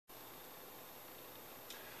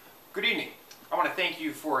Good evening. I want to thank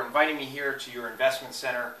you for inviting me here to your investment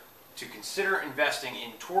center to consider investing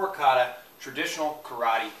in Torikata traditional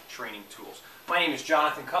karate training tools. My name is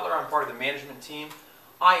Jonathan Cutler. I'm part of the management team.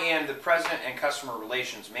 I am the President and Customer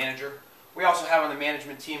Relations Manager. We also have on the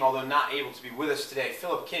management team, although not able to be with us today,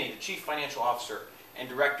 Philip Kinney, the Chief Financial Officer and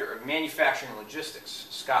Director of Manufacturing and Logistics,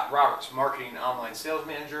 Scott Roberts, Marketing and Online Sales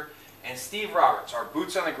Manager, and Steve Roberts, our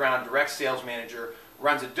boots on the ground direct sales manager,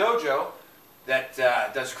 runs a dojo that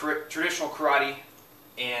does traditional karate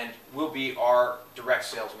and will be our direct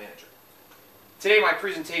sales manager. Today my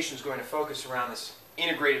presentation is going to focus around this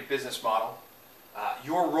integrated business model.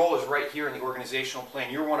 Your role is right here in the organizational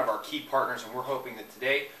plan. You're one of our key partners, and we're hoping that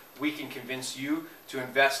today we can convince you to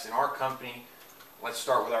invest in our company. Let's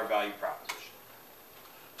start with our value proposition.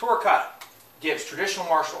 Torikata gives traditional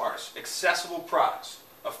martial arts accessible products,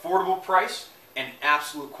 affordable price, and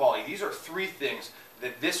absolute quality. These are three things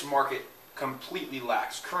that this market completely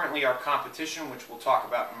lacks. Currently, our competition, which we'll talk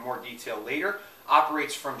about in more detail later,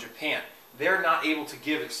 operates from Japan. They're not able to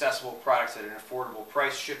give accessible products at an affordable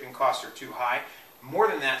price. Shipping costs are too high. More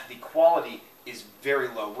than that, the quality is very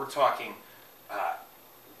low. We're talking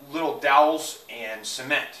little dowels and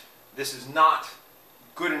cement. This is not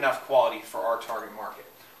good enough quality for our target market.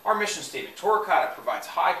 Our mission statement: Torikata provides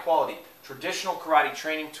high-quality traditional karate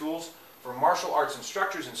training tools for martial arts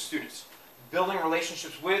instructors and students, building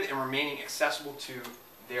relationships with and remaining accessible to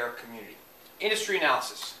their community. Industry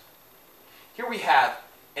analysis. Here we have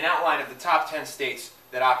an outline of the top 10 states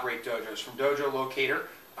that operate dojos from Dojo Locator.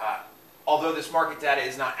 Although this market data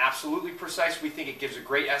is not absolutely precise, we think it gives a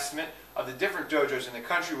great estimate of the different dojos in the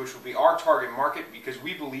country, which will be our target market, because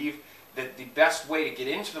we believe that the best way to get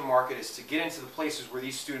into the market is to get into the places where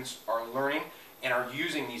these students are learning and are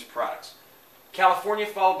using these products. California,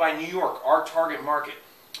 followed by New York, our target market.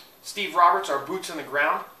 Steve Roberts, our boots on the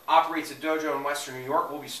ground, operates a dojo in Western New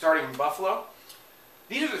York. We'll be starting in Buffalo.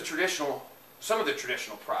 These are some of the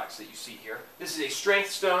traditional products that you see here. This is a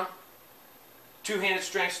strength stone, two-handed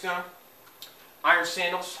strength stone, iron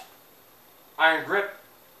sandals, iron grip,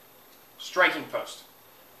 striking post.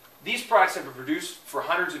 These products have been produced for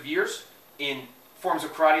hundreds of years in forms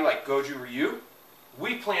of karate like GRBU.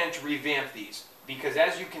 We plan to revamp these because,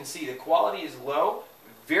 as you can see, the quality is low,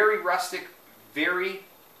 very rustic, very,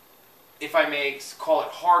 if I may call it,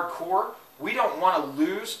 hardcore. We don't want to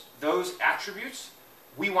lose those attributes.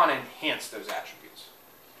 We want to enhance those attributes.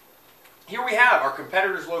 Here we have our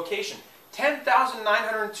competitor's location,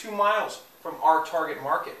 10,902 miles from our target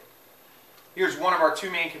market. Here's one of our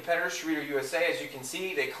two main competitors, Streeter USA. As you can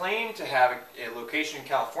see, they claim to have a location in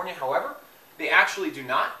California. However, they actually do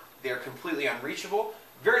not. They're completely unreachable.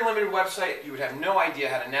 Very limited website. You would have no idea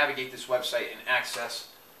how to navigate this website and access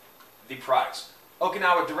the products.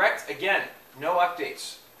 Okinawa Direct, again, no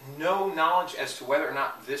updates. No knowledge as to whether or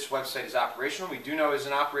not this website is operational. We do know it is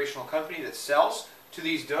an operational company that sells to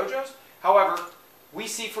these dojos. However, we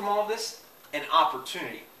see from all of this an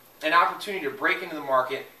opportunity to break into the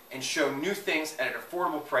market and show new things at an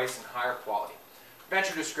affordable price and higher quality.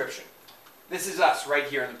 Venture description. This is us right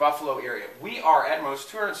here in the Buffalo area. We are at most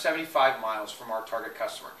 275 miles from our target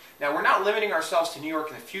customer. Now, we're not limiting ourselves to New York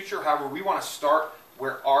in the future. However, we want to start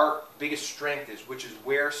where our biggest strength is, which is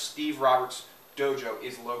where Steve Roberts' dojo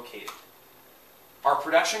is located. Our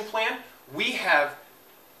production plan: we have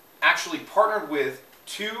actually partnered with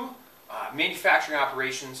two manufacturing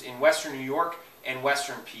operations in Western New York and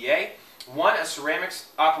Western PA. One, a ceramics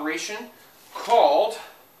operation called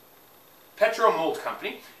Petro Mold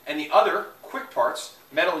Company, and the other, Quick Parts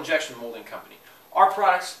Metal Injection Molding Company. Our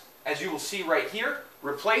products, as you will see right here,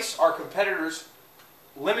 replace our competitor's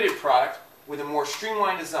limited product with a more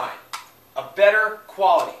streamlined design, a better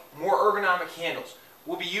quality, more ergonomic handles.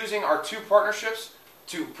 We'll be using our two partnerships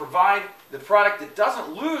to provide the product that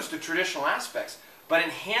doesn't lose the traditional aspects, but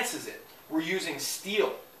enhances it. We're using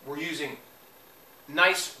steel. We're using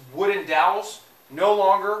nice wooden dowels. No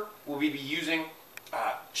longer will we be using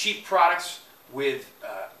cheap products with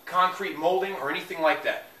concrete molding or anything like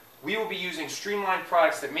that. We will be using streamlined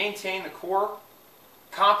products that maintain the core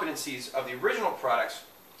competencies of the original products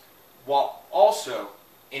while also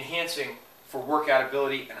enhancing for workout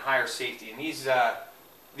ability and higher safety. And these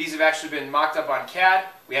have actually been mocked up on CAD.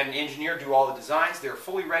 We had an engineer do all the designs. They're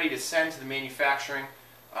fully ready to send to the manufacturing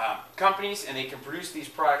companies, and they can produce these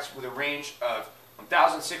products with a range of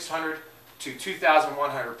 1,600 to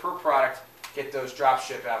 2,100 per product. Get those drop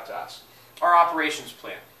ship out to us. Our operations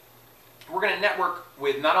plan: we're going to network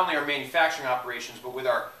with not only our manufacturing operations, but with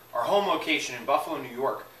our home location in Buffalo, New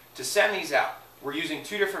York, to send these out. We're using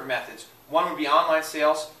two different methods. One would be online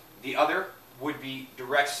sales. The other would be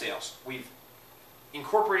direct sales. We've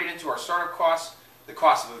incorporated into our startup costs the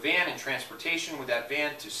cost of a van and transportation with that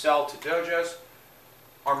van to sell to dojos.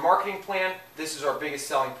 Our marketing plan, this is our biggest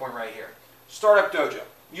selling point right here. Startup dojo.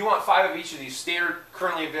 You want 5 of each of these standard,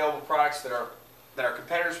 currently available products that our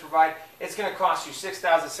competitors provide. It's going to cost you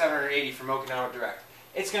 $6,780 from Okinawa Direct.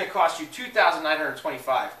 It's going to cost you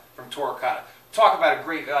 $2,925 from Toricata. Talk about a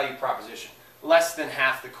great value proposition. Less than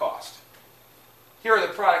half the cost. Here are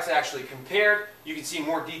the products actually compared. You can see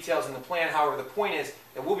more details in the plan. However, the point is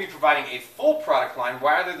that we'll be providing a full product line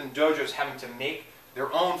rather than dojos having to make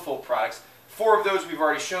their own full products. 4 of those we've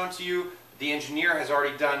already shown to you. The engineer has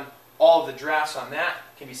already done all of the drafts on that.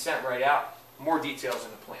 Can be sent right out. More details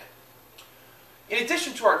in the plan. In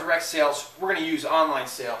addition to our direct sales, we're going to use online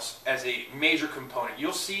sales as a major component.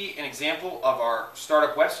 You'll see an example of our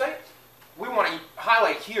startup website. We want to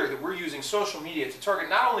highlight here that we're using social media to target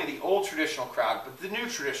not only the old traditional crowd, but the new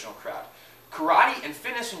traditional crowd. Karate and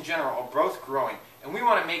fitness in general are both growing, and we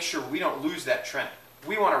want to make sure we don't lose that trend.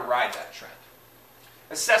 We want to ride that trend.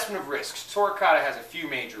 Assessment of risks. Toricata has a few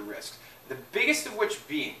major risks, the biggest of which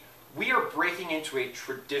being we are breaking into a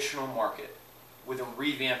traditional market with a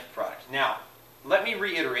revamped product. Now, let me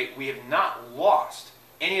reiterate, we have not lost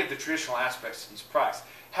any of the traditional aspects of these products.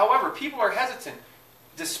 However, people are hesitant.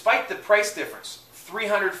 Despite the price difference,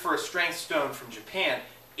 $300 for a strength stone from Japan,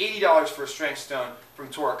 $80 for a strength stone from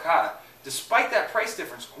Toricata, despite that price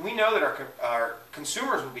difference, we know that our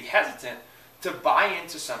consumers will be hesitant to buy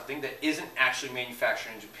into something that isn't actually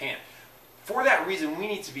manufactured in Japan. For that reason, we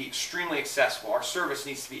need to be extremely accessible. Our service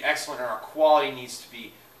needs to be excellent and our quality needs to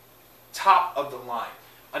be top of the line.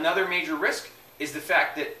 Another major risk is the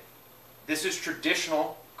fact that this is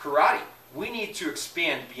traditional karate. We need to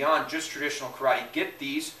expand beyond just traditional karate, get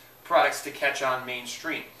these products to catch on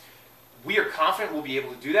mainstream. We are confident we'll be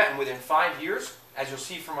able to do that, and within 5 years, as you'll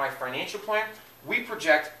see from my financial plan, we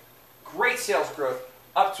project great sales growth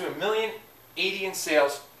up to $1,080,000 in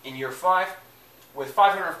sales in year 5, with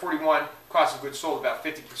 $541 cost of goods sold, about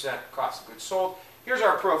 50% cost of goods sold. Here's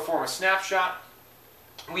our pro forma snapshot.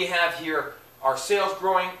 We have here our sales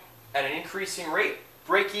growing at an increasing rate,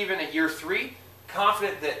 break even at year 3,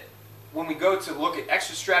 confident that when we go to look at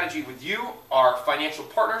exit strategy with you, our financial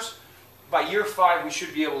partners, by year 5 we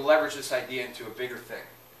should be able to leverage this idea into a bigger thing.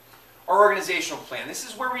 Our organizational plan. This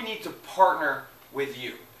is where we need to partner with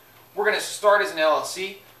you. We're going to start as an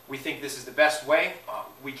LLC. We think this is the best way.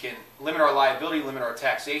 We can limit our liability, limit our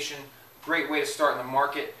taxation. Great way to start in the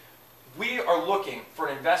market. We are looking for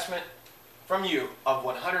an investment from you of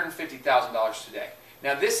 $150,000 today.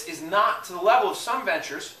 Now this is not to the level of some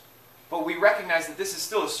ventures, but we recognize that this is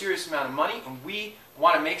still a serious amount of money, and we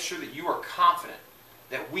want to make sure that you are confident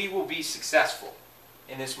that we will be successful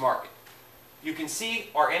in this market. You can see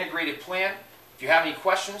our integrated plan. If you have any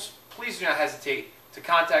questions, please do not hesitate to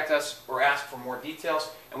contact us or ask for more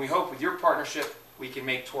details, and we hope with your partnership we can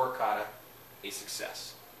make Toricata a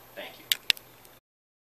success.